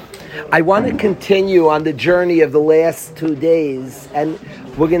I want to continue on the journey of the last 2 days, and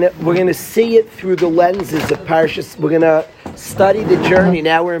we're gonna see it through the lenses of Parshas. We're gonna study the journey.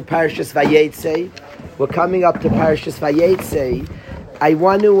 Now we're in Parshas Vayetze. We're coming up to Parshas Vayetze. I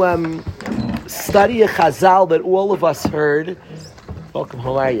want to study a Chazal that all of us heard. Welcome,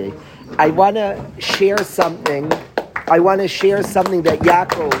 how are you? I want to share something. That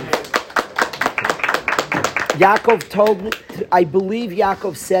Yaakov told me. I believe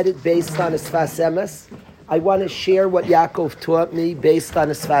Yaakov said it based on his Sfas Emes. I want to share what Yaakov taught me based on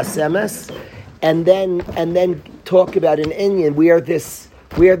his Sfas Emes, and then talk about an inyan where this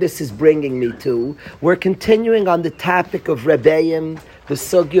is bringing me to. We're continuing on the topic of Rebbeim, the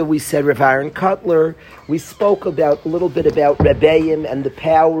sugya we said Rav Aaron Kotler. We spoke a little bit about Rebbeim and the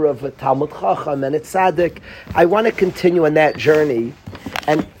power of a Talmud Chacham and a Tzaddik. I want to continue on that journey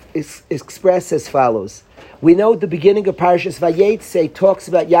and express as follows. We know the beginning of Parshas Vayetze talks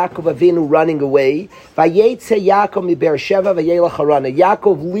about Yaakov Avinu running away. Vayetze Yaakov mi Beersheva vayelech Haran.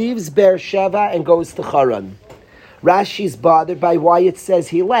 Yaakov leaves Beersheva and goes to Haran. Rashi's bothered by why it says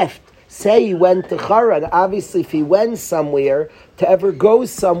he left. Say he went to Haran. Obviously, if he went somewhere, to ever go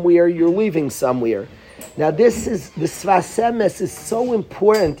somewhere, you're leaving somewhere. Now, the Sfas Emes is so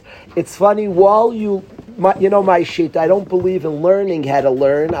important. It's funny, my sheet, I don't believe in learning how to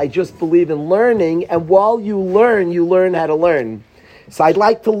learn. I just believe in learning, and while you learn how to learn. So I'd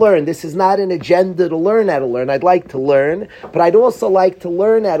like to learn. This is not an agenda to learn how to learn. I'd like to learn, but I'd also like to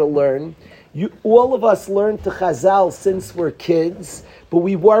learn how to learn. All of us learned to Chazal since we're kids, but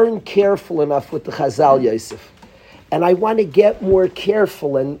we weren't careful enough with the Chazal, Yosef. And I want to get more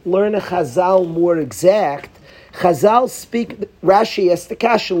careful and learn a Chazal more exact. Chazal speak, Rashi asks the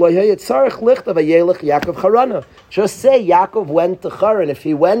kasha, Yaakov Harana. Just say Yaakov went to Haran. If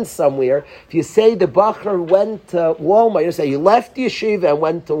he went somewhere, if you say the Bachar went to Walmart, you say you left yeshiva and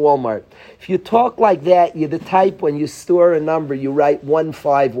went to Walmart. If you talk like that, you're the type when you store a number, you write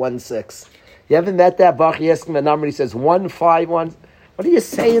 1516. You haven't met that Bachar? You ask him a number, he says 151. What are you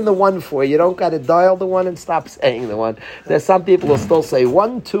saying the one for? You don't got to dial the one and stop saying the one. There's some people who still say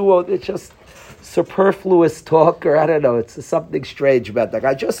 120. It's just superfluous talk, or I don't know. It's something strange about that.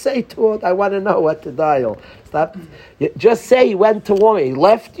 I just say to it. I want to know what to dial. Stop. Just say he went to Walmart. He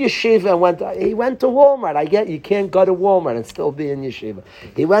left yeshiva and he went to Walmart. I get you can't go to Walmart and still be in yeshiva.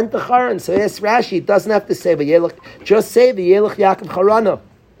 He went to Haran. So yes, Rashi, it doesn't have to say Vayelech. Just say Vayelech Yaakov Harana.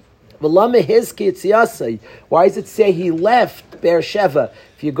 Why does it say he left Beersheva?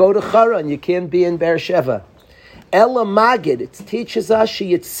 If you go to Haran, you can't be in Beersheva. Ela Magid, it teaches us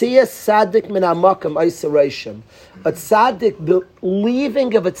Yitzia Sadik min Hamakam Isarashim. A tzaddik, the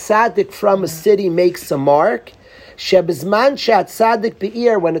leaving of a tzaddik from a city makes a mark. Shebizman shat tzaddik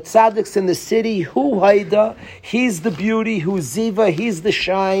be'ir, when a tzaddik's in the city, hu haida, he's the beauty, hu ziva, he's the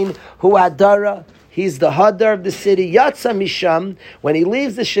shine, hu adara. He's the hadar of the city. Yatsa misham. When he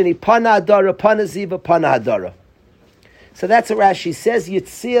leaves the shini, pana hadara, pana ziva, pana hadara. So that's what Rashi says.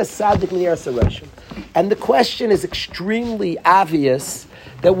 Yitzia sadik niyar sarashim. And the question is extremely obvious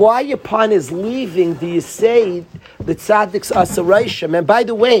that why upon his leaving do you say the tzaddik's asarashim? And by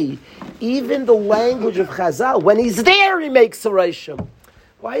the way, even the language of Chazal, when he's there, he makes sarashim.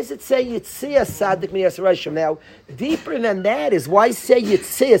 Why does it say Yitzia Sadik Miyas Rashim? Now, deeper than that is why say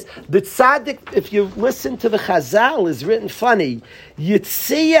Yitzia? The Tzaddik, if you listen to the Chazal, is written funny.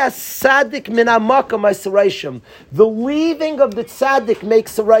 Yitzia Sadik Min Hamakam Rashim. The leaving of the Tzaddik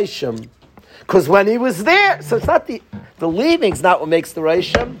makes a Rashim. Because when he was there, so it's not the leaving's not what makes the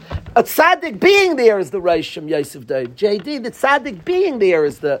Rashim. A Tzaddik being there is the Rashim, Yosef Dave. JD, the Tzaddik being there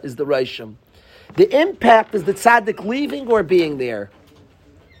is the Rashim. The impact is the Tzaddik leaving or being there.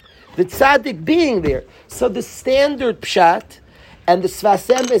 The tzaddik being there. So the standard pshat and the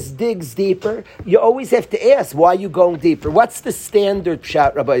Sfas Emes digs deeper. You always have to ask, why are you going deeper? What's the standard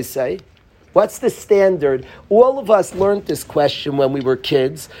pshat, Rabbi say? What's the standard? All of us learned this question when we were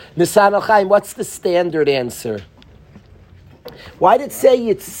kids. Nisan al-Chaim, what's the standard answer? Why did it say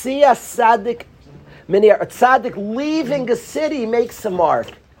Yitzia tzaddik, meaning a tzaddik leaving a city makes a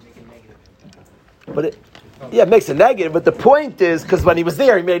mark? But it makes a negative, but the point is, because when he was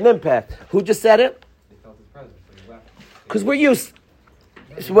there, he made an impact. Who just said it? Because we're used.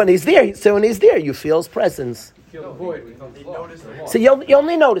 When he's there, you feel his presence. So you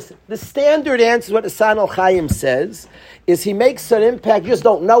only notice it. The standard answer, what Hasan al-Chaim says, is he makes an impact, you just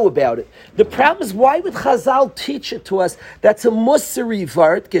don't know about it. The problem is, why would Chazal teach it to us? That's a musari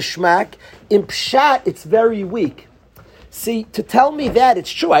vart, geschmack. In pshat, it's very weak. See, to tell me that, it's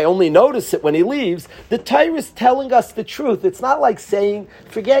true, I only notice it when he leaves. The Torah is telling us the truth. It's not like saying,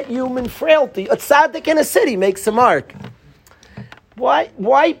 forget human frailty. A tzaddik in a city makes a mark.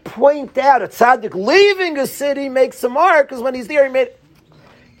 Why point out a tzaddik leaving a city makes a mark? Because when he's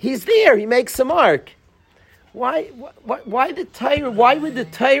there, he makes a mark. Why the Torah? Why would the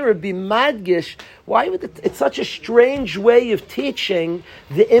Torah be madgish? It's such a strange way of teaching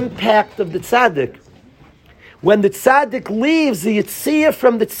the impact of the tzaddik. When the tzaddik leaves, the yitziyah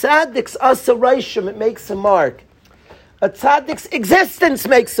from the tzaddik's asarayshim, it makes a mark. A tzaddik's existence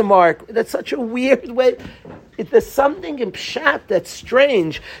makes a mark. That's such a weird way. There's something in Pshat that's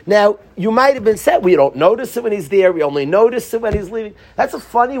strange. Now, you might have been said, we don't notice it when he's there, we only notice it when he's leaving. That's a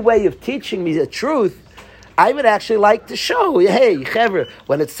funny way of teaching me the truth. I would actually like to show, hey, Chevra,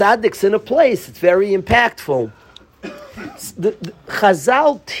 when a tzaddik's in a place, it's very impactful. The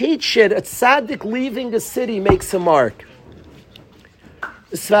Chazal teach it, a tzaddik leaving a city makes a mark.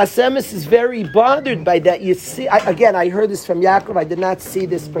 Sfas Emes is very bothered by that. You see, I heard this from Yaakov. I did not see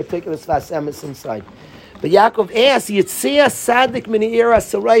this particular Sfas Emes inside. But Yaakov asks, Yitzia tzaddik mini'ir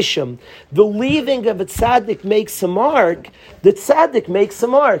asarayshim. The leaving of a tzaddik makes a mark. The tzaddik makes a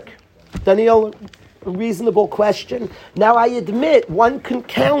mark. Daniel, a reasonable question. Now I admit, one can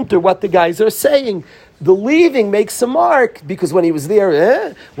counter what the guys are saying. The leaving makes a mark, because when he was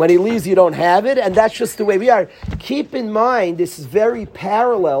there, when he leaves, you don't have it, and that's just the way we are. Keep in mind, this is very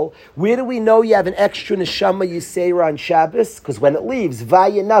parallel. Where do we know you have an extra neshama yisera on Shabbos? Because when it leaves,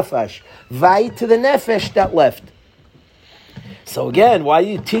 vaya nafash, vaya to the nefesh that left. So again, why do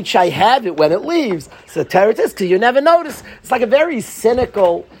you teach I have it when it leaves? So Torah says, because you never notice. It's like a very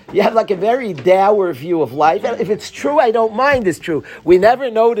cynical, you have like a very dour view of life. And if it's true, I don't mind it's true. We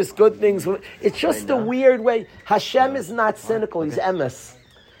never notice good things. It's just a weird way. Hashem is not cynical, he's emes.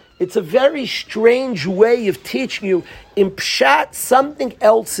 It's a very strange way of teaching you. In Pshat, something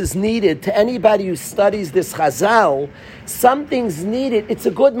else is needed. To anybody who studies this Chazal, something's needed. It's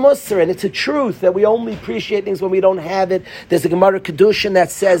a good musar, and it's a truth that we only appreciate things when we don't have it. There's a Gemara Kedushin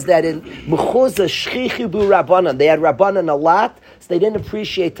that says that in Mechuzah Shchichu Bu Rabbanan, they had Rabbanan a lot, so they didn't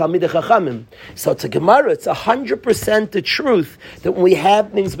appreciate Talmidei Chachamim. So it's a Gemara, it's 100% the truth that when we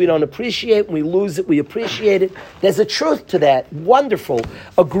have things we don't appreciate, when we lose it, we appreciate it. There's a truth to that. Wonderful.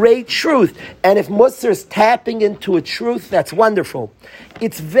 A great truth. And if musar is tapping into a truth, that's wonderful.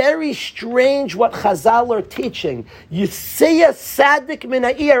 It's very strange what Chazal are teaching. You see a tzaddik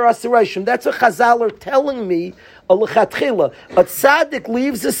mina'ir asarayshim. That's what Chazal are telling me. A tzaddik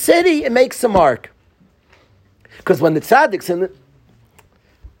leaves a city, it makes a mark. Because when the tzaddik's in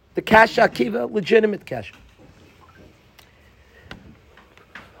the kasha akiva, legitimate kasha.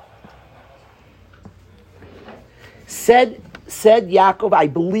 Said Yaakov, I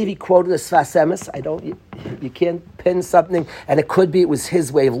believe he quoted a Sfas Emes. You can't pin something, and it could be it was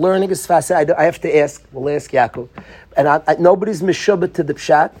his way of learning a Sfas Emes. I have to ask, we'll ask Yaakov. And nobody's meshubah to the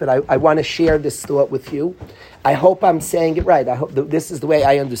pshat, but I want to share this thought with you. I hope I'm saying it right. I hope this is the way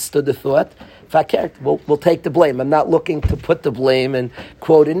I understood the thought. If I can't, we'll take the blame. I'm not looking to put the blame and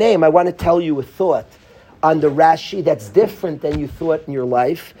quote a name. I want to tell you a thought on the Rashi that's different than you thought in your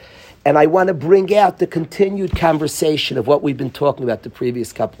life. And I want to bring out the continued conversation of what we've been talking about the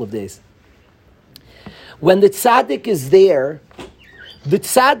previous couple of days. When the tzaddik is there, the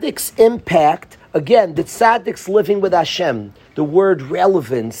tzaddik's impact, again, the tzaddik's living with Hashem, the word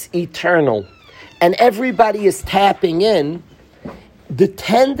relevance, eternal, and everybody is tapping in. The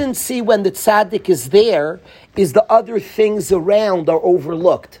tendency when the tzaddik is there is the other things around are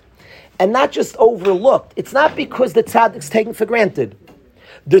overlooked. And not just overlooked, it's not because the tzaddik's taken for granted.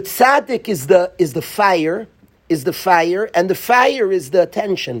 The tzaddik is the fire, and the fire is the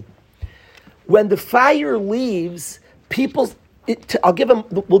attention. When the fire leaves, we'll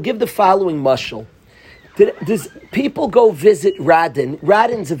give the following mashal. Does people go visit Radin?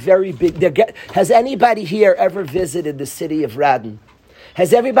 Radin's a very big. Has anybody here ever visited the city of Radin?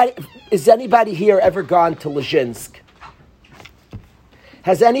 Has anybody here ever gone to Lezhinsk?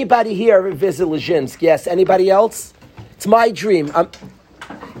 Has anybody here ever visited Lezhinsk? Yes. Anybody else? It's my dream.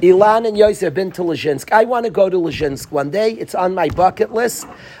 Ilan and Yosef have been to Lezhinsk. I want to go to Lezhinsk one day. It's on my bucket list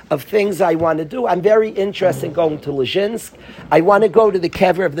of things I want to do. I'm very interested in going to Lezhinsk. I want to go to the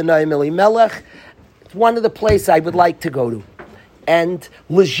kever of the Noam Elimelech. It's one of the places I would like to go to. And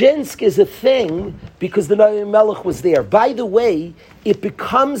Lezhinsk is a thing because the Noam Elimelech was there. By the way, it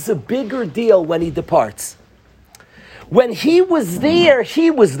becomes a bigger deal when he departs. When he was there,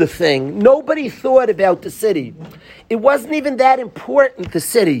 he was the thing. Nobody thought about the city. It wasn't even that important, the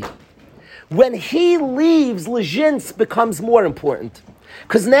city. When he leaves, Lezhinsk becomes more important.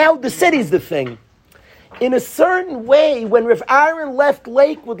 Because now the city's the thing. In a certain way, when Rav Aaron left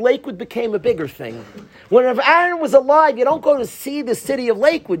Lakewood became a bigger thing. When Rav Aaron was alive, you don't go to see the city of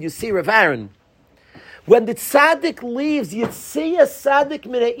Lakewood, you see Rav Aaron. When the tzaddik leaves, Yitzia tzaddik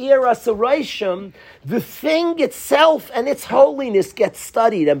mina'ir asarayshim, the thing itself and its holiness gets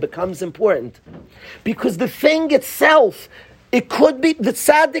studied and becomes important. Because the thing itself, it could be, the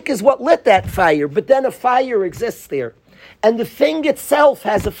tzaddik is what lit that fire, but then a fire exists there. And the thing itself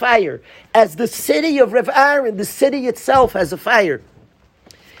has a fire. As the city of Rav Aaron, the city itself has a fire.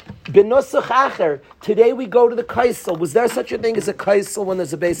 B'nusach acher, today we go to the Kaisel. Was there such a thing as a Kaisel when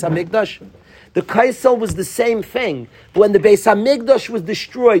there's a Beis HaMikdash? The Kaisel was the same thing. But when the Beis HaMikdash was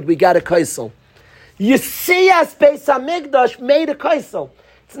destroyed, we got a Kaisel. Yisiyas Beis HaMikdash made a Kaisel.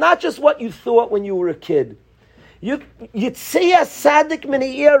 It's not just what you thought when you were a kid. Yitziyas Tzaddik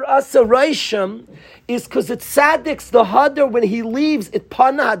Minir Asarayshim is because it's Tzaddik's the Hadar when he leaves, it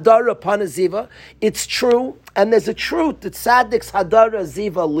Pana Hadara Pana Ziva. It's true, and there's a truth that Tzaddik's Hadara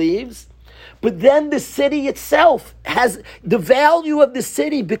Ziva leaves. But then the city itself has, the value of the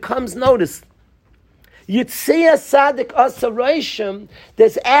city becomes noticed. Yitzia Sadik Asarayshim,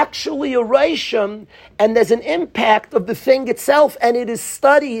 there's actually a Rayshim, and there's an impact of the thing itself, and it is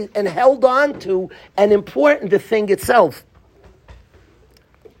studied and held on to and important, the thing itself.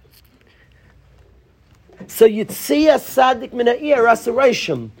 So Yitzia Sadik Mina'ir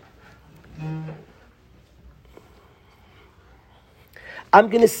Asarayshim. I'm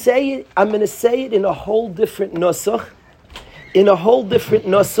going to say it in a whole different nusach,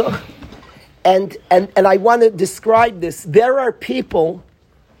 and I want to describe this. There are people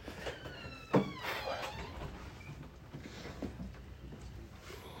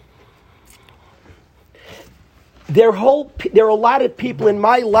there are a lot of people in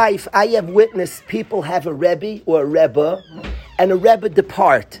my life. I have witnessed people have a Rebbe or a Rebbe, and a Rebbe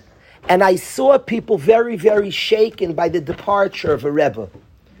depart. And I saw people very, very shaken by the departure of a Rebbe.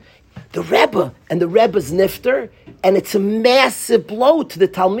 The Rebbe and the Rebbe's nifter, and it's a massive blow to the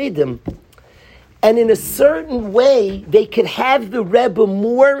Talmidim. And in a certain way, they could have the Rebbe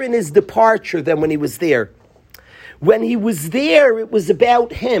more in his departure than when he was there. When he was there, it was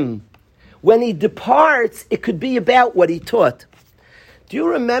about him. When he departs, it could be about what he taught. Do you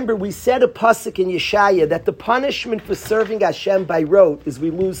remember we said a pasuk in Yeshaya that the punishment for serving Hashem by rote is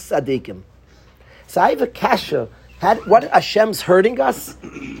we lose tzaddikim? So I have a kasha. What Hashem's hurting us?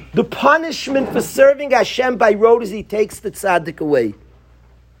 The punishment for serving Hashem by rote is he takes the tzaddik away.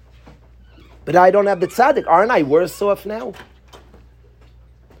 But I don't have the tzaddik. Aren't I worse off now?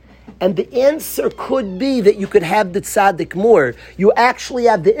 And the answer could be that you could have the tzaddik more. You actually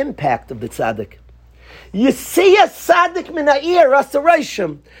have the impact of the tzaddik. You see a tzaddik mina'ir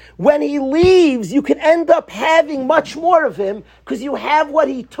asarayshim. When he leaves, you can end up having much more of him because you have what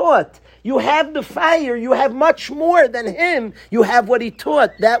he taught. You have the fire. You have much more than him. You have what he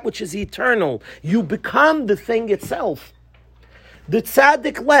taught, that which is eternal. You become the thing itself. The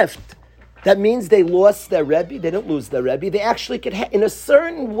tzaddik left. That means they lost their Rebbe. They didn't lose their Rebbe. They actually could in a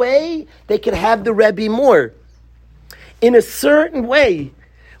certain way, they could have the Rebbe more. In a certain way,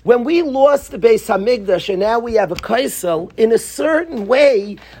 when we lost the Beis HaMikdash and now we have a Kaisel, in a certain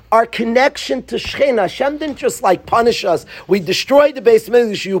way, our connection to Shekhin, Hashem didn't just punish us. We destroyed the Beis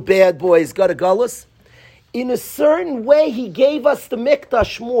HaMikdash, you bad boys, got to gullus. In a certain way, he gave us the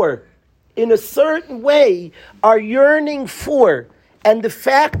Mikdash more. In a certain way, our yearning for, and the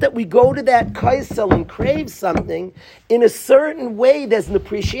fact that we go to that kaisel and crave something, in a certain way, there's an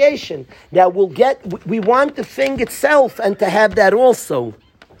appreciation. Now we want the thing itself and to have that also.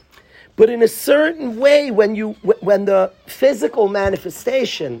 But in a certain way, when the physical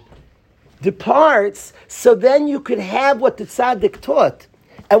manifestation departs, so then you could have what the tzaddik taught,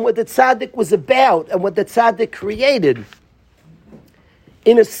 and what the tzaddik was about, and what the tzaddik created.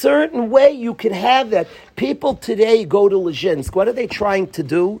 In a certain way, you can have that. People today go to Lezhinsk. What are they trying to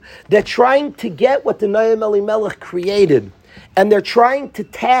do? They're trying to get what the Noam Elimelech created. And they're trying to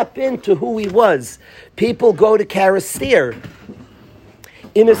tap into who he was. People go to Karastir.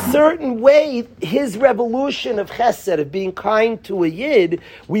 In a certain way, his revolution of chesed, of being kind to a yid,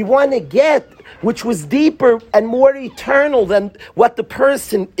 we want to get, which was deeper and more eternal than what the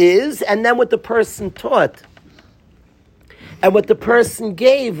person is and then what the person taught. And what the person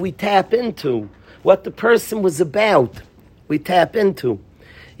gave, we tap into. What the person was about, we tap into.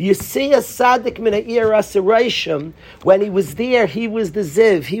 You see a tzaddik mina'ir asarayshim, when he was there, he was the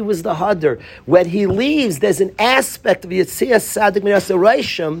ziv, he was the hadar. When he leaves, there's an aspect of Yitzia tzaddik mina'ir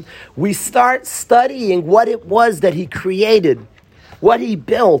asarayshim. We start studying what it was that he created, what he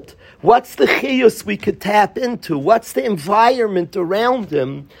built. What's the chiyus we could tap into? What's the environment around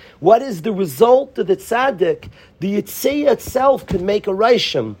him? What is the result of the tzaddik? The Yitzia itself could make a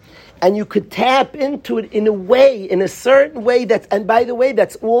rishim. And you could tap into it in a way, in a certain way, and by the way,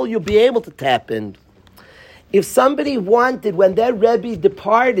 that's all you'll be able to tap in. If somebody wanted, when their Rebbe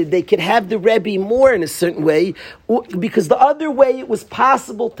departed, they could have the Rebbe more in a certain way, because the other way it was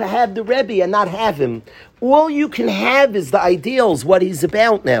possible to have the Rebbe and not have him. All you can have is the ideals, what he's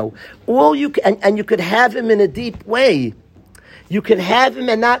about now. All you can, and you could have him in a deep way. You can have him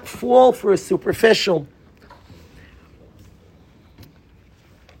and not fall for a superficial.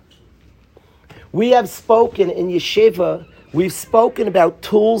 We have spoken in Yeshiva, we've spoken about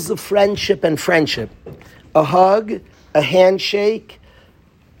tools of friendship and friendship. A hug, a handshake,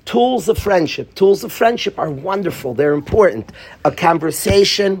 tools of friendship. Tools of friendship are wonderful. They're important. A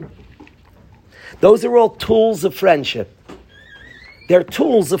conversation. Those are all tools of friendship. They're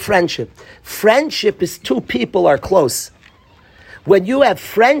tools of friendship. Friendship is two people are close. When you have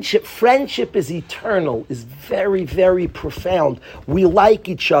friendship, friendship is eternal, is very, very profound. We like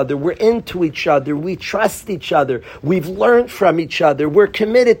each other. We're into each other. We trust each other. We've learned from each other. We're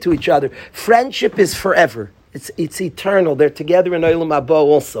committed to each other. Friendship is forever. It's eternal. They're together in Olam Haba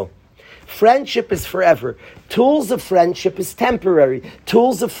also. Friendship is forever. Tools of friendship is temporary.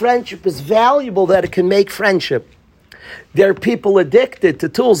 Tools of friendship is valuable that it can make friendship. There are people addicted to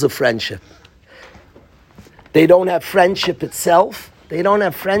tools of friendship. They don't have friendship itself. They don't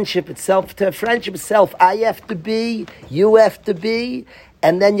have friendship itself. To have friendship itself, I have to be, you have to be,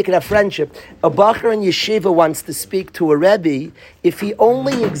 and then you can have friendship. A Bacher in Yeshiva wants to speak to a Rebbe. If he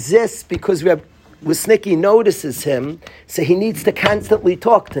only exists because Wisnicki notices him, so he needs to constantly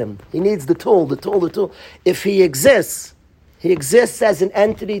talk to him. He needs the tool. If he exists as an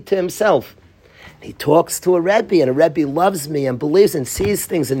entity to himself. He talks to a Rebbe, and a Rebbe loves me and believes and sees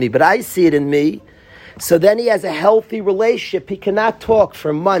things in me, but I see it in me. So then he has a healthy relationship. He cannot talk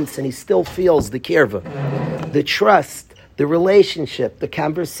for months and he still feels the kirva, the trust, the relationship, the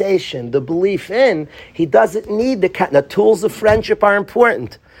conversation, the belief in. He doesn't need the tools of friendship are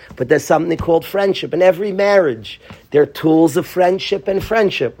important, but there's something called friendship. In every marriage, there are tools of friendship and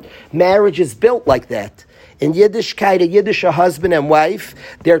friendship. Marriage is built like that. In Yiddishkeit, a husband and wife,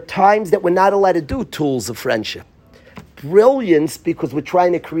 there are times that we're not allowed to do tools of friendship. Brilliance, because we're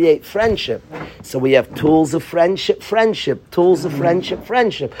trying to create friendship. So we have tools of friendship, tools of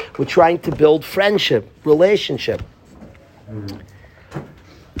friendship. We're trying to build friendship, relationship.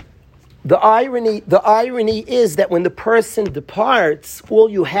 The irony is that when the person departs, all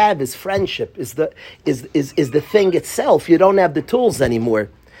you have is friendship, is the thing itself. You don't have the tools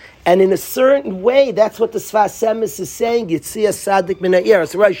anymore. And in a certain way, that's what the Sfas Emes is saying. Yitzia Sadik Min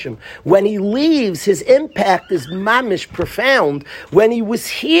Ha'eres Roshim. When he leaves, his impact is mamish, profound. When he was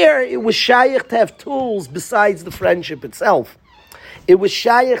here, it was shaykh to have tools besides the friendship itself. It was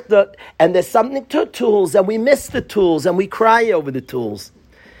shaykh and there's something to tools, and we miss the tools, and we cry over the tools.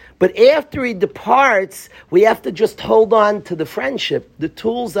 But after he departs, we have to just hold on to the friendship. The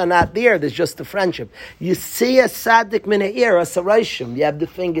tools are not there. There's just the friendship. You see a Sadik Min Ha'eres Roshim. You have the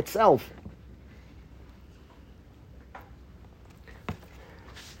thing itself.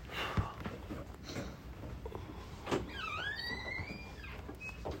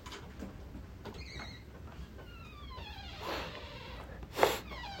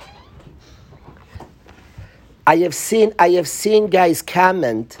 I have seen guys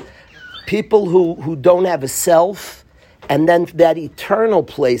comment, people who don't have a self, and then that eternal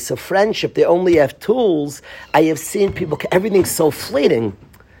place of friendship, they only have tools. I have seen people, everything's so fleeting.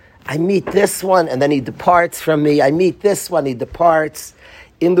 I meet this one, and then he departs from me. I meet this one, he departs.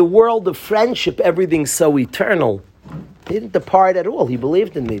 In the world of friendship, everything's so eternal. He didn't depart at all. He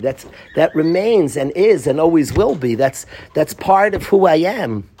believed in me. That remains and is and always will be. That's part of who I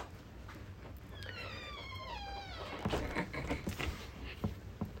am.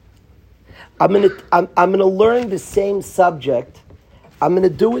 I'm gonna learn the same subject. I'm gonna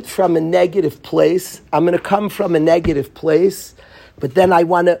do it from a negative place. I'm gonna come from a negative place, but then I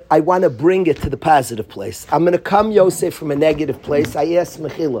wanna bring it to the positive place. I'm gonna come, Yosef, from a negative place. I asked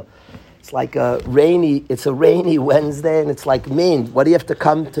Mechila. It's a rainy Wednesday, and it's like mean. What do you have to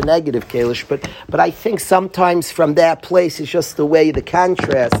come to negative, Kalish? But I think sometimes from that place it's just the way the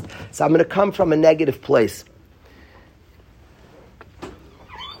contrast. So I'm gonna come from a negative place.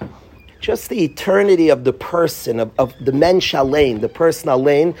 Just the eternity of the person, of the mensch alein, the person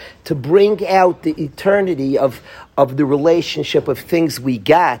alein, to bring out the eternity of the relationship of things we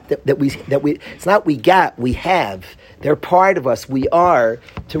got, that we it's not we got, we have. They're part of us, we are,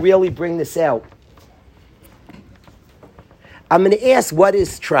 to really bring this out. I'm going to ask, what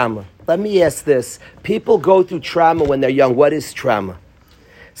is trauma? Let me ask this. People go through trauma when they're young. What is trauma?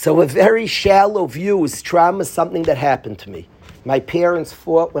 So a very shallow view is trauma something that happened to me. My parents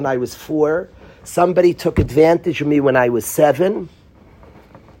fought when I was 4. Somebody took advantage of me when I was 7.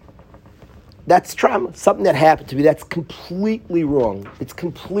 That's trauma, something that happened to me. That's completely wrong. It's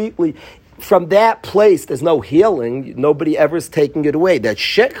completely, from that place, there's no healing. Nobody ever is taking it away. That's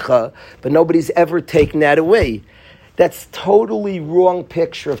shekha, but nobody's ever taken that away. That's totally wrong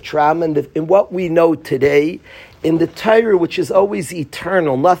picture of trauma. And in what we know today, in the Torah, which is always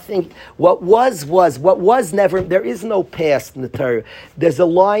eternal, nothing, what was, what was never, there is no past in the Torah. There's a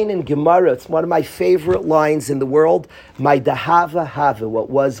line in Gemara, it's one of my favorite lines in the world, my dahava hava, what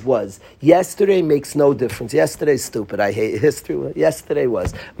was. Yesterday makes no difference. Yesterday's stupid, I hate history. Yesterday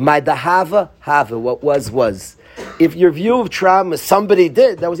was. My dahava hava, what was. If your view of trauma, somebody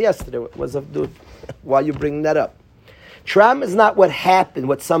did, that was yesterday. Why are you bringing that up? Trauma is not what happened,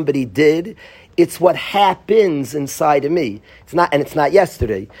 what somebody did. It's what happens inside of me. It's not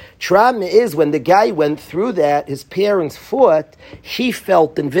yesterday. Trauma is when the guy went through that, his parents fought, he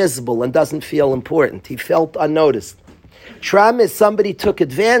felt invisible and doesn't feel important. He felt unnoticed. Trauma is somebody took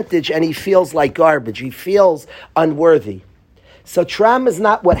advantage and he feels like garbage. He feels unworthy. So trauma is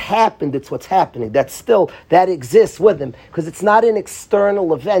not what happened, it's what's happening. That exists with him. Because it's not an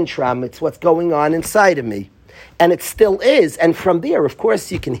external event, trauma. It's what's going on inside of me. And it still is. And from there, of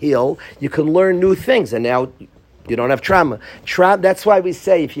course, you can heal. You can learn new things. And now you don't have trauma. That's why we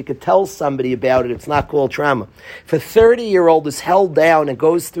say if you could tell somebody about it, it's not called trauma. If a 30-year-old is held down and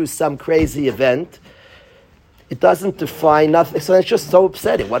goes through some crazy event, it doesn't define nothing. So it's just so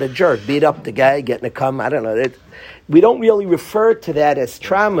upsetting. What a jerk. Beat up the guy, getting a cum. I don't know. We don't really refer to that as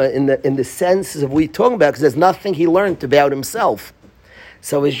trauma in the sense of we talking about, because there's nothing he learned about himself.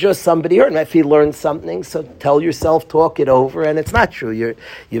 So it's just somebody heard. If he learned something, so tell yourself, talk it over, and it's not true. You're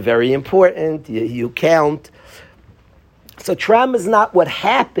very important. You count. So trauma is not what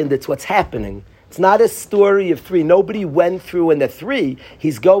happened, it's what's happening. It's not a story of three. Nobody went through in the three.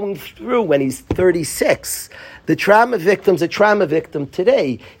 He's going through when he's 36. The trauma victim's a trauma victim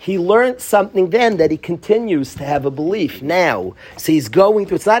today. He learned something then that he continues to have a belief now. So he's going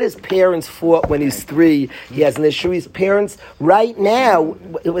through, it's not his parents fought when he's 3, he has an issue. His parents, right now,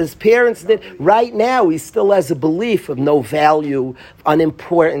 his parents did, right now he still has a belief of no value,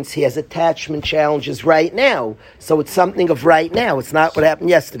 unimportance. He has attachment challenges right now. So it's something of right now. It's not what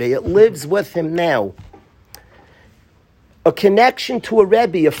happened yesterday. It lives with him now. A connection to a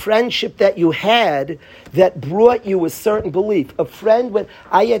Rebbe, a friendship that you had that brought you a certain belief. A friend, when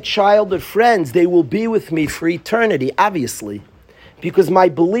I had childhood friends, they will be with me for eternity, obviously. Because my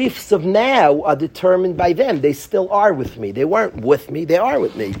beliefs of now are determined by them. They still are with me. They weren't with me, they are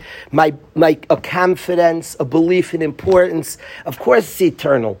with me. A confidence, a belief in importance, of course it's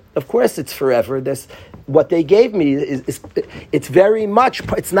eternal. Of course it's forever. What they gave me it's very much.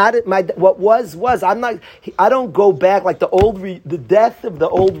 It's not what was. I don't go back like the death of the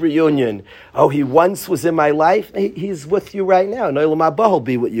old reunion. Oh, he once was in my life. He's with you right now. Nolam Haba will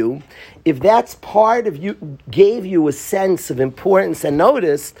be with you. If that's part of you, gave you a sense of importance and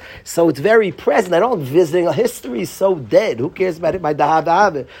notice, so it's very present. I don't visiting. History is so dead. Who cares about it? My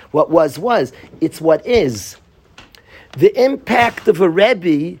dahava. What was. It's what is. The impact of a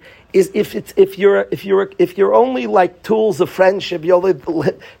Rebbe is if you're only like tools of friendship,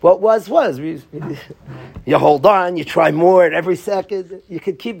 what was. You hold on, you try more at every second, you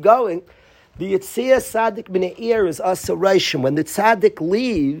can keep going. The Yitzhak Tzaddik B'Ne'ir is us a Reishim. When the Tzaddik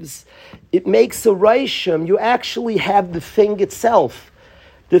leaves, it makes a Reishim. You actually have the thing itself.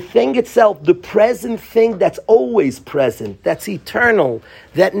 The thing itself, the present thing that's always present, that's eternal,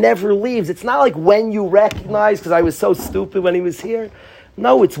 that never leaves. It's not like when you recognize, because I was so stupid when he was here.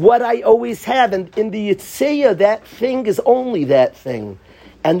 No, it's what I always have. And in the Yitzhak, that thing is only that thing.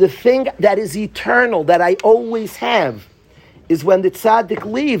 And the thing that is eternal, that I always have, is when the tzaddik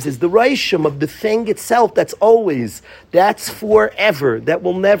leaves, is the reishim of the thing itself that's always, that's forever, that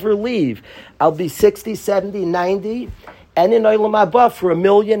will never leave. I'll be 60, 70, 90, and in Olam Haba for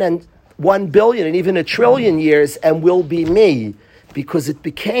 1,000,000 and 1,000,000,000 and even 1,000,000,000,000 years, and will be me. Because it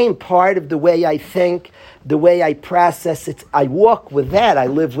became part of the way I think, the way I process it. I walk with that, I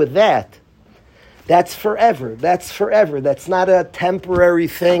live with that. That's forever. That's forever. That's not a temporary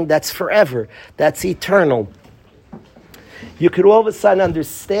thing. That's forever. That's eternal. You could all of a sudden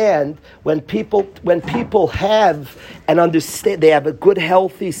understand when people have and understand, they have a good,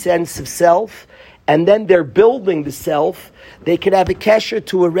 healthy sense of self, and then they're building the self. They could have a kesher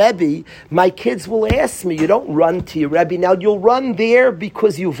to a Rebbe. My kids will ask me, you don't run to your Rebbe. Now, you'll run there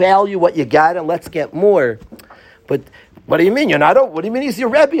because you value what you got and let's get more. But what do you mean? What do you mean he's your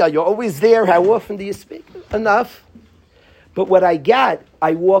Rebbe? Are you always there? How often do you speak? Enough. But what I got,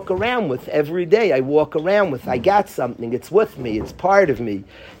 I walk around with every day. I walk around with. I got something. It's with me. It's part of me.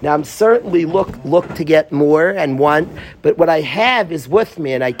 Now, I'm certainly look to get more and want, but what I have is with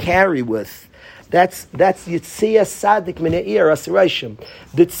me and I carry with. That's Yitzia Tzaddik Mina'ir Asarashim.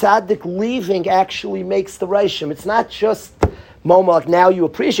 The Tzaddik leaving actually makes the Rashim. It's not just Moma, like now you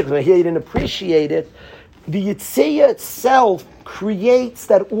appreciate it, because here you didn't appreciate it. The Yitzia itself creates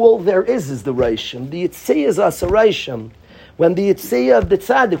that all there is the Rashim. The Yitzia is Asarashim. When the Yitzia of the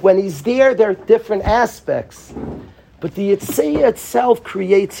Tzaddik, when he's there are different aspects. But the Yitzia itself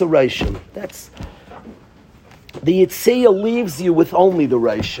creates a Rashim. The Yitzia leaves you with only the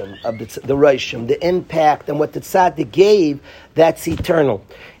Rashim, the impact, and what the Tzaddik gave, that's eternal.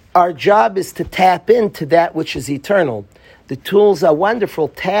 Our job is to tap into that which is eternal. The tools are wonderful.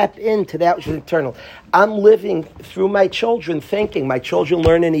 Tap into that which is eternal. I'm living through my children thinking. My children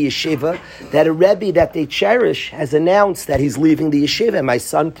learn in a yeshiva that a Rebbe that they cherish has announced that he's leaving the yeshiva. My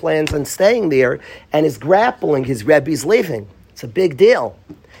son plans on staying there and is grappling his Rebbe's leaving. It's a big deal.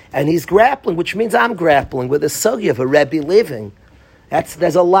 And he's grappling, which means I'm grappling with the sugya of a Rebbe leaving.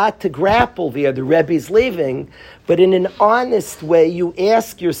 There's a lot to grapple there. The Rebbe's leaving, but in an honest way, you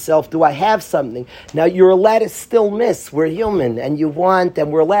ask yourself, do I have something? Now, you're allowed to still miss. We're human, and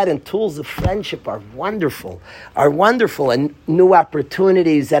we're allowed, and tools of friendship are wonderful, and new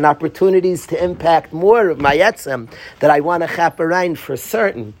opportunities, and opportunities to impact more of my etzem that I want to chaperine for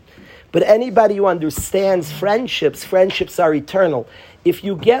certain. But anybody who understands friendships are eternal. If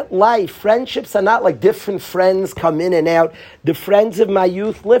you get life, friendships are not like different friends come in and out. The friends of my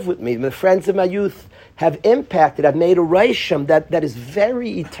youth live with me. The friends of my youth have impacted, have made a rashim that is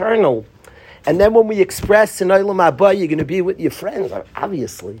very eternal. And then when we express in Olam Haba, you're going to be with your friends,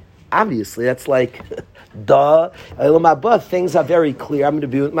 obviously, that's like, duh. Olam Haba, things are very clear. I'm going to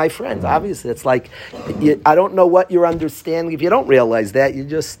be with my friends. Obviously, it's like, I don't know what you're understanding. If you don't realize that,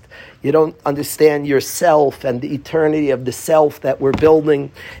 you don't understand yourself and the eternity of the self that we're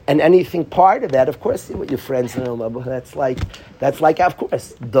building, and anything part of that. Of course, you're with your friends in Olam Haba. That's like, of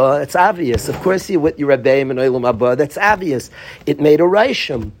course, duh. It's obvious. Of course, you're with your Rebbeim in Olam Haba. That's obvious. It made a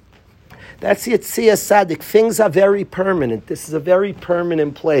rashim. That's Yitzia Tzaddik. Things are very permanent. This is a very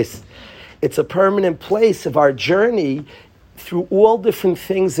permanent place. It's a permanent place of our journey through all different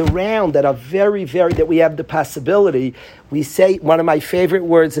things around that are very, very, that we have the possibility. We say, one of my favorite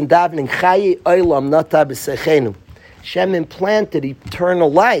words in davening, Chayi Olam Nata B'Sechenu. Hashem implanted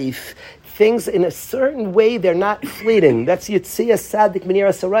eternal life. Things in a certain way, they're not fleeting. That's Yitzia Tzaddik Minir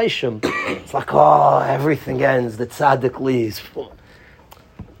Asarashim. It's like, everything ends, the Tzaddik leaves.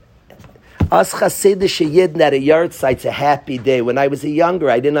 Us Hasidic Yidden at a yard site's a happy day. When I was younger,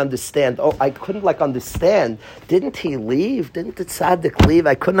 I didn't understand. I couldn't understand. Didn't he leave? Didn't the Tzaddik leave?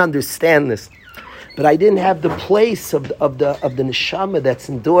 I couldn't understand this. But I didn't have the place of the neshama that's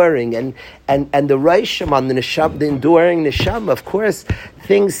enduring and the reishim on the neshama, the enduring neshama. Of course,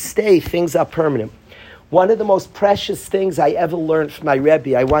 things stay. Things are permanent. One of the most precious things I ever learned from my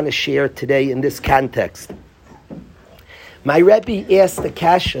Rebbe, I want to share today in this context. My Rebbe asked the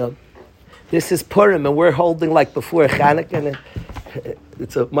kasha. This is Purim, and we're holding like before Chanukah, and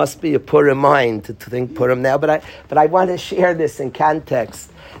it must be a Purim mind to think Purim now. But I want to share this in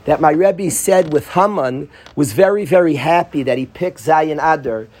context that my Rebbe said with Haman was very, very happy that he picked Zayin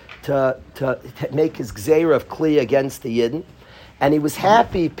Adar to make his gzeira of Kli against the Yidden, and he was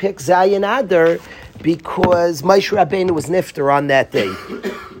happy he picked Zayin Adar because Moshe Rabbeinu was nifter on that day.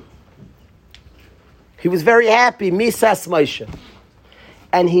 He was very happy, Misas Moshe.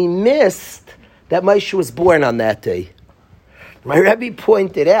 And he missed that Moshe was born on that day. My Rebbe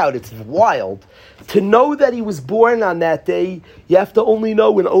pointed out, it's wild. To know that he was born on that day, you have to only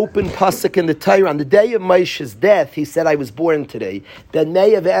know an open pasuk in the Torah. On the day of Moshe's death, he said, I was born today. Then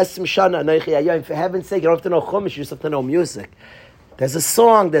Me'ah ve'esrim shana anochi hayom. For heaven's sake, you don't have to know chumash, you just have to know music. There's a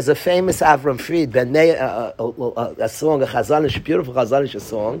song, there's a famous Avram Fried, a song, a Chazanish, beautiful Chazanish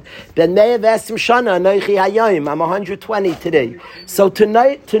song. Ben Me'ah ve'esrim shana anochi hayom. I'm 120 today. So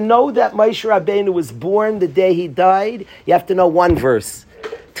tonight, to know that Moshe Rabbeinu was born the day he died, you have to know one verse.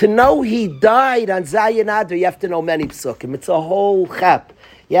 To know he died on Zayin Adar, you have to know many psukim. It's a whole chap.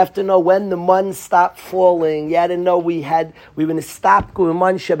 You have to know when the mun stopped falling. You had to know we were going to stop going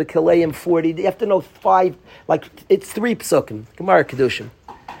man Shebekaleim 40. You have to know 5, like it's 3 psukim. Gemara Kedushim.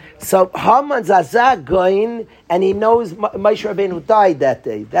 So Haman's Azag going, and he knows Moshe Rabbeinu died that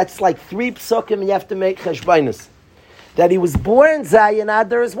day. That's like 3 psukim, and you have to make cheshbonus. That he was born Zayin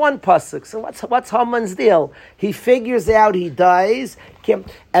Adar is 1 pasuk. So what's Haman's deal? He figures out he dies,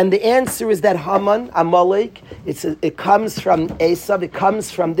 and the answer is that Haman, Amalek, it comes from Esav. It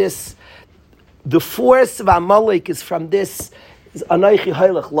comes from this. The force of Amalek is from this. Anochi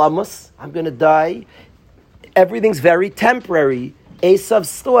Hailach Lamus. I'm going to die. Everything's very temporary.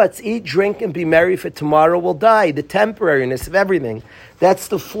 Esav's thoughts: eat, drink, and be merry, for tomorrow will die. The temporariness of everything. That's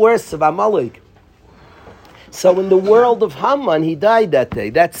the force of Amalek. So in the world of Haman, he died that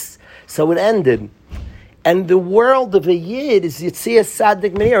day. So it ended. And the world of a Yid is Yitzias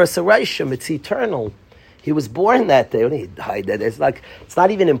Sadik Meir, it's a Reishim, it's eternal. He was born that day, and he died that day. It's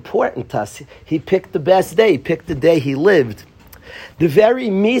not even important to us. He picked the best day, he picked the day he lived. The very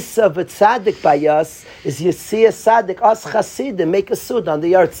misa of a tzaddik by us is Yitzias Sadik, us Chasidim, make a suit on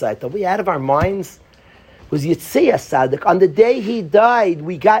the earth side. Are we out of our minds? It was Yitzias Sadik. On the day he died,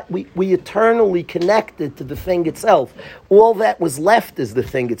 we eternally connected to the thing itself. All that was left is the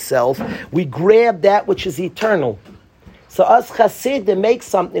thing itself. We grabbed that which is eternal. So us Chasidim make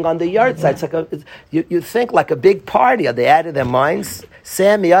something on the yard side. It's like you think like a big party. Are they out of their minds?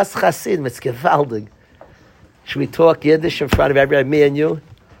 Sammy, us Chasidim, it's gewaldig. Should we talk Yiddish in front of everybody, me and you?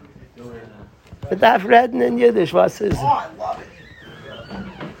 But I've read in Yiddish. What is it? Oh, I love it.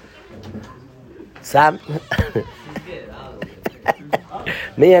 Sam?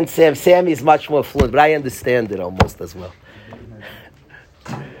 Me and Sam. Sammy is much more fluent, but I understand it almost as well.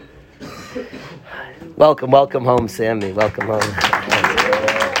 Welcome home, Sammy. Welcome home.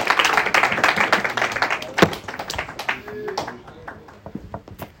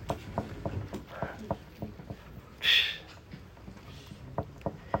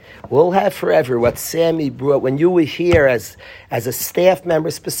 We'll have forever what Sammy brought. When you were here as a staff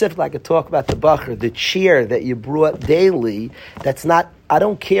member, specifically, I could talk about the Bacher, the cheer that you brought daily. That's not, I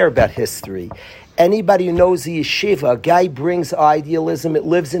don't care about history. Anybody who knows the yeshiva, a guy brings idealism, it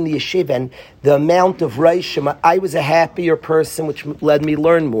lives in the yeshiva, and the amount of Reishim, I was a happier person, which led me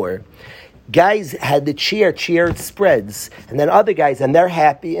learn more. Guys had the cheer, it spreads. And then other guys, and they're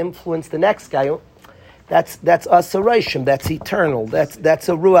happy, influence the next guy. That's us a Reishim, that's eternal, that's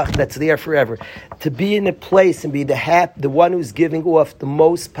a Ruach, that's there forever. To be in a place and be the one who's giving off the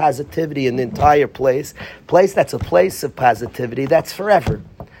most positivity in the entire place that's a place of positivity, that's forever.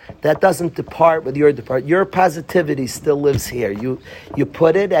 That doesn't depart with your depart. Your positivity still lives here. You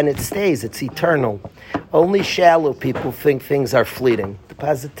put it and it stays, it's eternal. Only shallow people think things are fleeting. The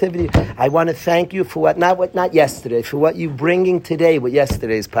positivity, I want to thank you for not yesterday, for what you're bringing today with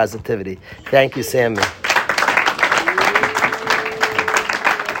yesterday's positivity. Thank you, Sammy.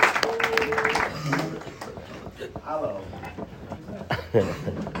 Hello.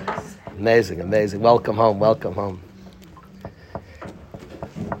 Amazing. Welcome home.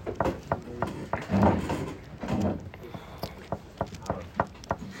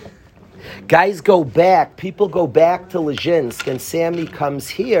 Guys go back, people go back to Lezhinsk, and Sammy comes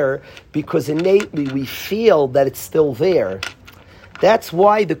here because innately we feel that it's still there. That's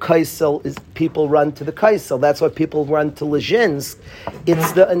why the Kaisel is, people run to the Kaisel. That's why people run to Lezhinsk.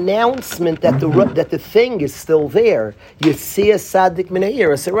 It's the announcement that the thing is still there. You see a Sadik Minair,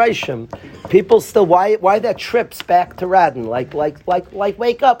 a Sarashim. People still, why that trips back to Radin? Like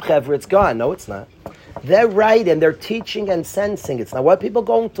wake up, Chevra, it's gone. No, it's not. They're right, and they're teaching and sensing. It's not why people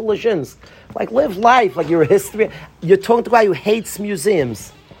going to Lezhinsk. Like, live life, like you're a history. You're talking to a guy who hates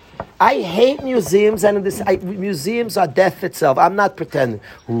museums. I hate museums, and museums are death itself. I'm not pretending.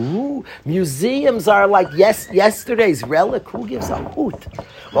 Ooh, museums are like yesterday's relic. Who gives a hoot?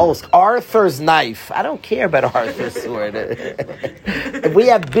 Oh, it's Arthur's knife. I don't care about Arthur's sword. If we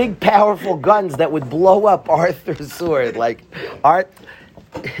have big, powerful guns that would blow up Arthur's sword, like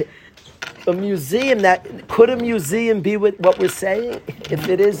a museum could a museum be what we're saying? If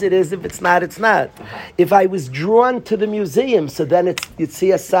it is, it is. If it's not, it's not. If I was drawn to the museum, so then you'd see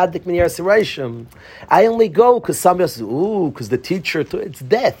a Sadik Min Yerushalayim. I only go because somebody else says, because the teacher, it's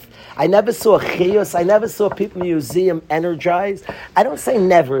death. I never saw chiyus. I never saw people in the museum energized. I don't say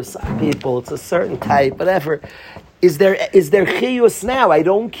never saw people. It's a certain type, whatever. Is there chiyus now? I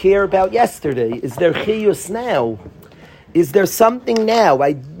don't care about yesterday. Is there chiyus now? Is there something now?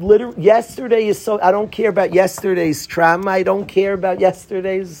 Yesterday is so. I don't care about yesterday's trauma. I don't care about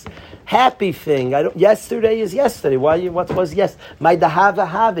yesterday's happy thing. Yesterday is yesterday. What was yesterday? My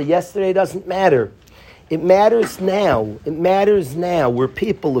dahava. Yesterday doesn't matter. It matters now. We're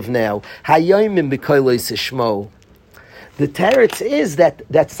people of now. Hayoimim b'koilei sishmo. The teretz is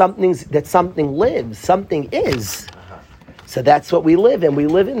that something lives. Something is. So that's what we live in. We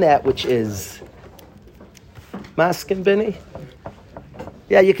live in that which is. Maskin Benny?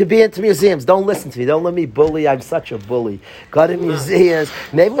 Yeah, you could be into museums. Don't listen to me. Don't let me bully. I'm such a bully. Go to museums.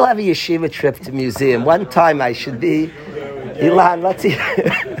 Maybe we'll have a yeshiva trip to museum. One time I should be. Ilan, let's see.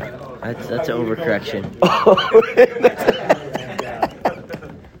 That's an overcorrection.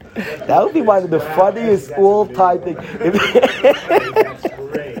 That would be one of the funniest all-time things.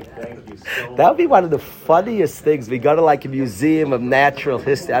 That would be one of the funniest things. We go to like a museum of natural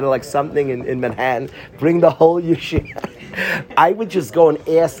history. I don't know, like something in Manhattan. Bring the whole yeshiva. I would just go and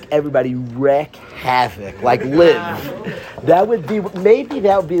ask everybody, wreak havoc, like live. That would be, maybe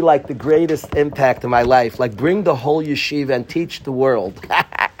that would be like the greatest impact of my life. Like bring the whole yeshiva and teach the world.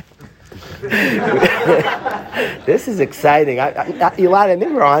 This is exciting. Elon, I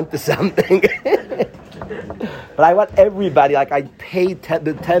think we're on to something. But I want everybody, like I paid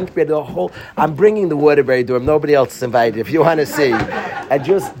the 10th grade, the whole, I'm bringing the Waterbury Dorm, nobody else is invited, if you want to see. And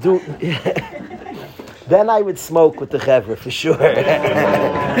just do, then I would smoke with the chevra for sure.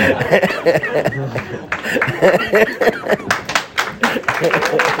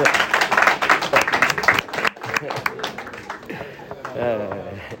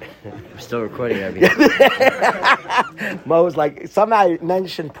 I'm still recording everything. Mo was like, somehow I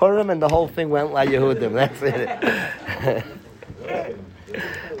mentioned Purim and the whole thing went like Yehudim. That's it.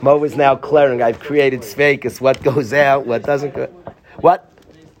 Mo is now clearing. I've created Sveikus. What goes out, what doesn't go. What?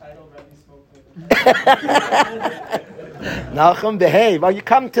 Nachum, behave. Oh, you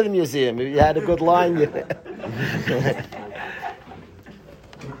come to the museum. If you had a good line.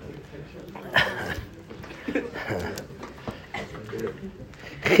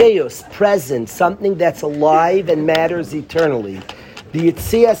 Chayus, present, something that's alive and matters eternally. The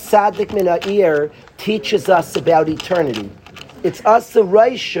Yitzias Sadik Min Ha'ir teaches us about eternity. It's us the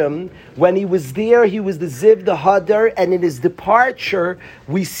Reishim. When he was there, he was the Ziv, the Hadar, and in his departure,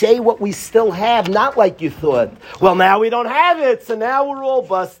 we say what we still have, not like you thought. Well, now we don't have it, so now we're all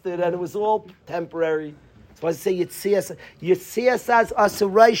busted, and it was all temporary. So I say Yitzias as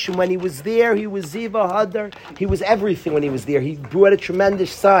Asarayshim. When he was there, he was Ziva Hadar. He was everything when he was there. He brought a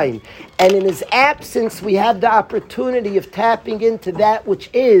tremendous sign. And in his absence, we have the opportunity of tapping into that which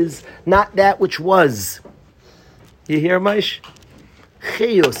is, not that which was. You hear, Maish?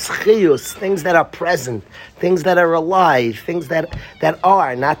 Chiyus, things that are present, things that are alive, things that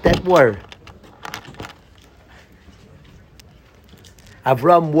are, not that were.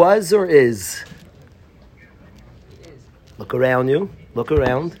 Avram was or is? Look around you. Look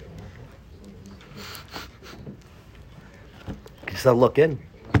around. Just look in.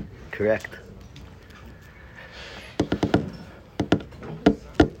 Correct.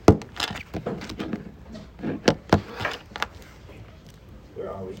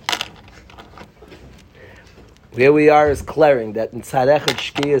 Where we are is clearing that in Tzad Echad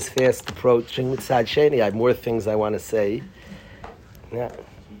Shkia is fast approaching. With Tzad Sheni, I have more things I want to say. Yeah.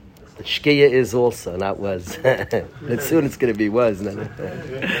 But Shkia is also, not was. But soon it's going to be was. Not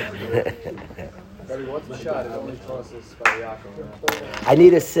I need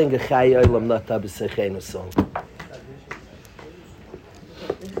to sing a Chai Olam Nata B'Seichenu song.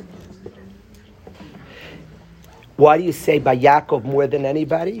 Why do you say by Yaakov more than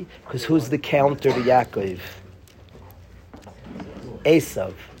anybody? Because who's the counter to Yaakov?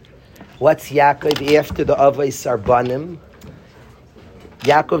 Esav. What's Yaakov after the Avos Sarbanim?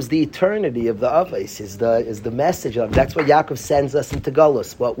 Yaakov's the eternity of the Avos, is the message of. That's what Yaakov sends us into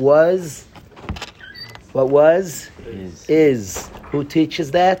Golus. What was is. Who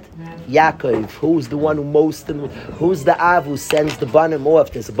teaches that? Yaakov. Who's the one who's the Av who sends the Banim off?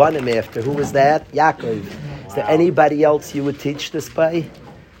 There's a Banim after. Who is that? Yaakov. Is there anybody else you would teach this by?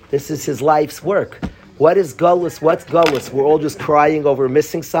 This is his life's work. What is Gullus? What's Gullus? We're all just crying over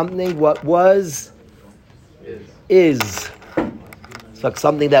missing something. What was is. It's like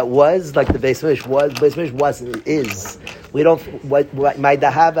something that was, like the Beis Mish was. Beis Mish wasn't. Is. We don't. What my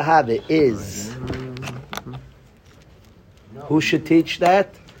dahava have it is. Who should teach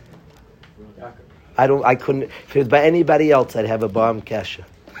that? I couldn't. If it was by anybody else, I'd have a bomb kasha.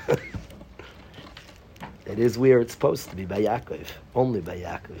 It is where it's supposed to be, by Yaakov. Only by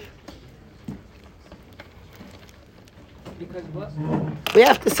Yaakov. We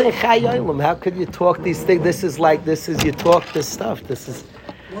have to say Chai Olam. How could you talk these things? This is you talk this stuff. This is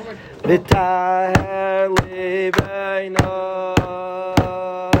V'taher li beino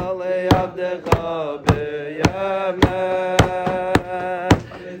le'avdecha b'yameh.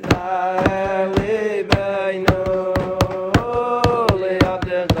 V'taher li beino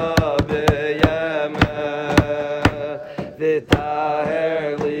le'avdecha b'yameh.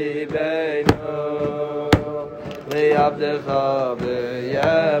 V'taher li beino le'avdecha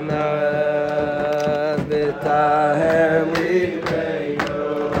b'yameh. V'taher li.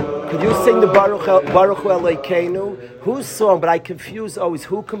 Could you sing the Baruch Elokeinu? Whose song? But I confuse always.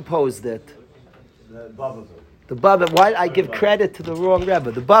 Who composed it? The Baba. Why I give credit to the wrong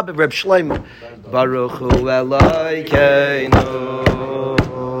Rebbe? The Baba, Reb Shlomo. Baruch Elokeinu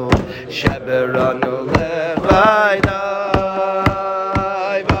Sheberanu levaydai.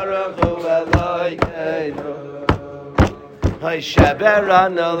 Baruch Elokeinu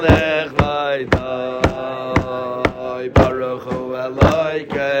Sheberanu levaydai.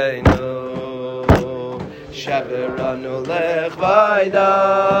 Elokeinu Sheberanu lechvayda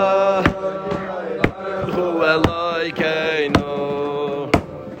Hu Elokeinu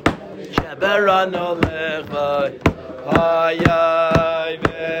Sheberanu lechvayda Hayay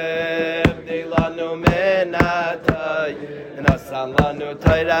v'evdilanu minatay Nasan lanu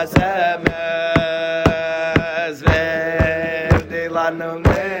tayras emes V'evdilanu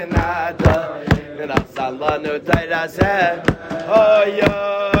minatay Nasan lanu tayras emes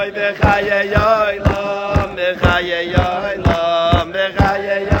Hayay v'chayay olam V'chayay olam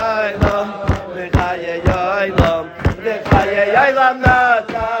V'chayay olam V'chayay olam V'chayay olam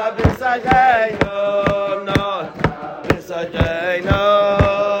Nata b'sachayno B'sachayno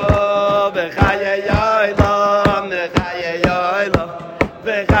V'chayay olam V'chayay olam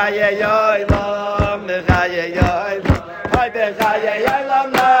V'chayay olam V'chayay olam Hay v'chayay olam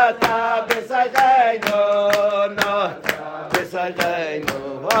Nata b'sachayno B'sachayno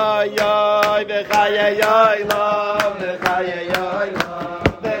Hayay v'chayay olam V'chayay olam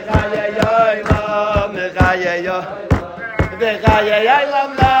V'chayay olam V'chayay olam V'chayay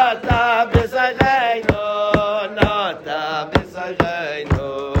olam Nata b'sachayno Nata b'sachayno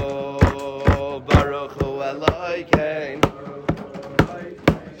Baruch Hu Elokeinu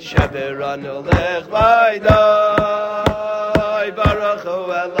Sheberanu lechvayda Baruch Hu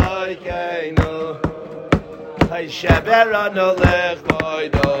Elokeinu Sheberanu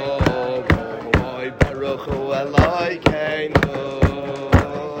lechvayda Baruch Hu Elokeinu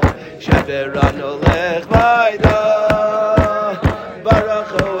Sheberanu lechvayda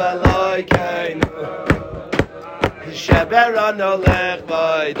Baruch Hu Elokeinu Sheberanu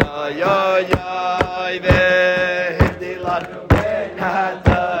lechvayda Yoy v'hivdilanu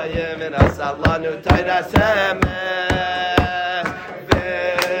Hatayim and Asalanu Tayras emes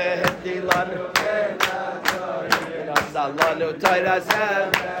V'hivdilanu Asalanu Tayras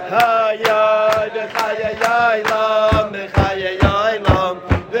emes Hayay v'chayay olam V'chayay olam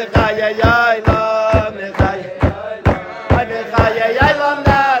V'chayay olam V'chayay olam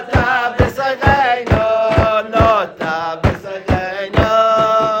Nata b'sachayno Nata b'sachayno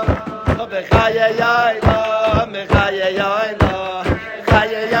V'chayay olam V'chayay olam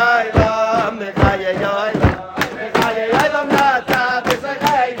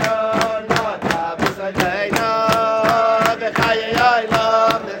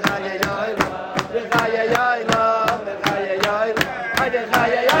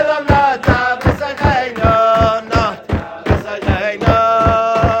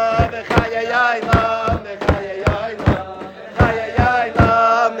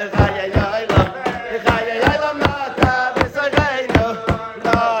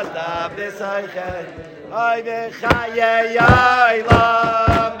Ay v'chayay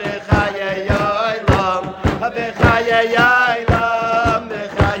olam, v'chayay olam, v'chayay olam,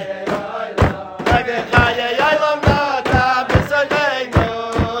 v'chayay olam, v'chayay olam, nata b'sachayno,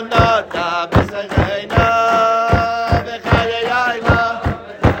 nata b'sachayno, v'chayay olam,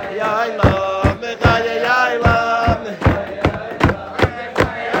 v'chayay olam, v'chayay olam,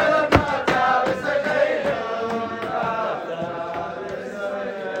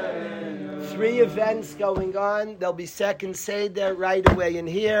 Three events going on. There'll be second Seder right away in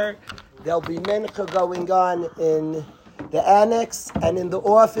here. There'll be Mincha going on in the annex, and in the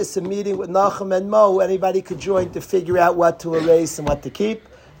office a meeting with Nachum and Mo. Anybody could join to figure out what to erase and what to keep.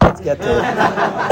 Let's get to it.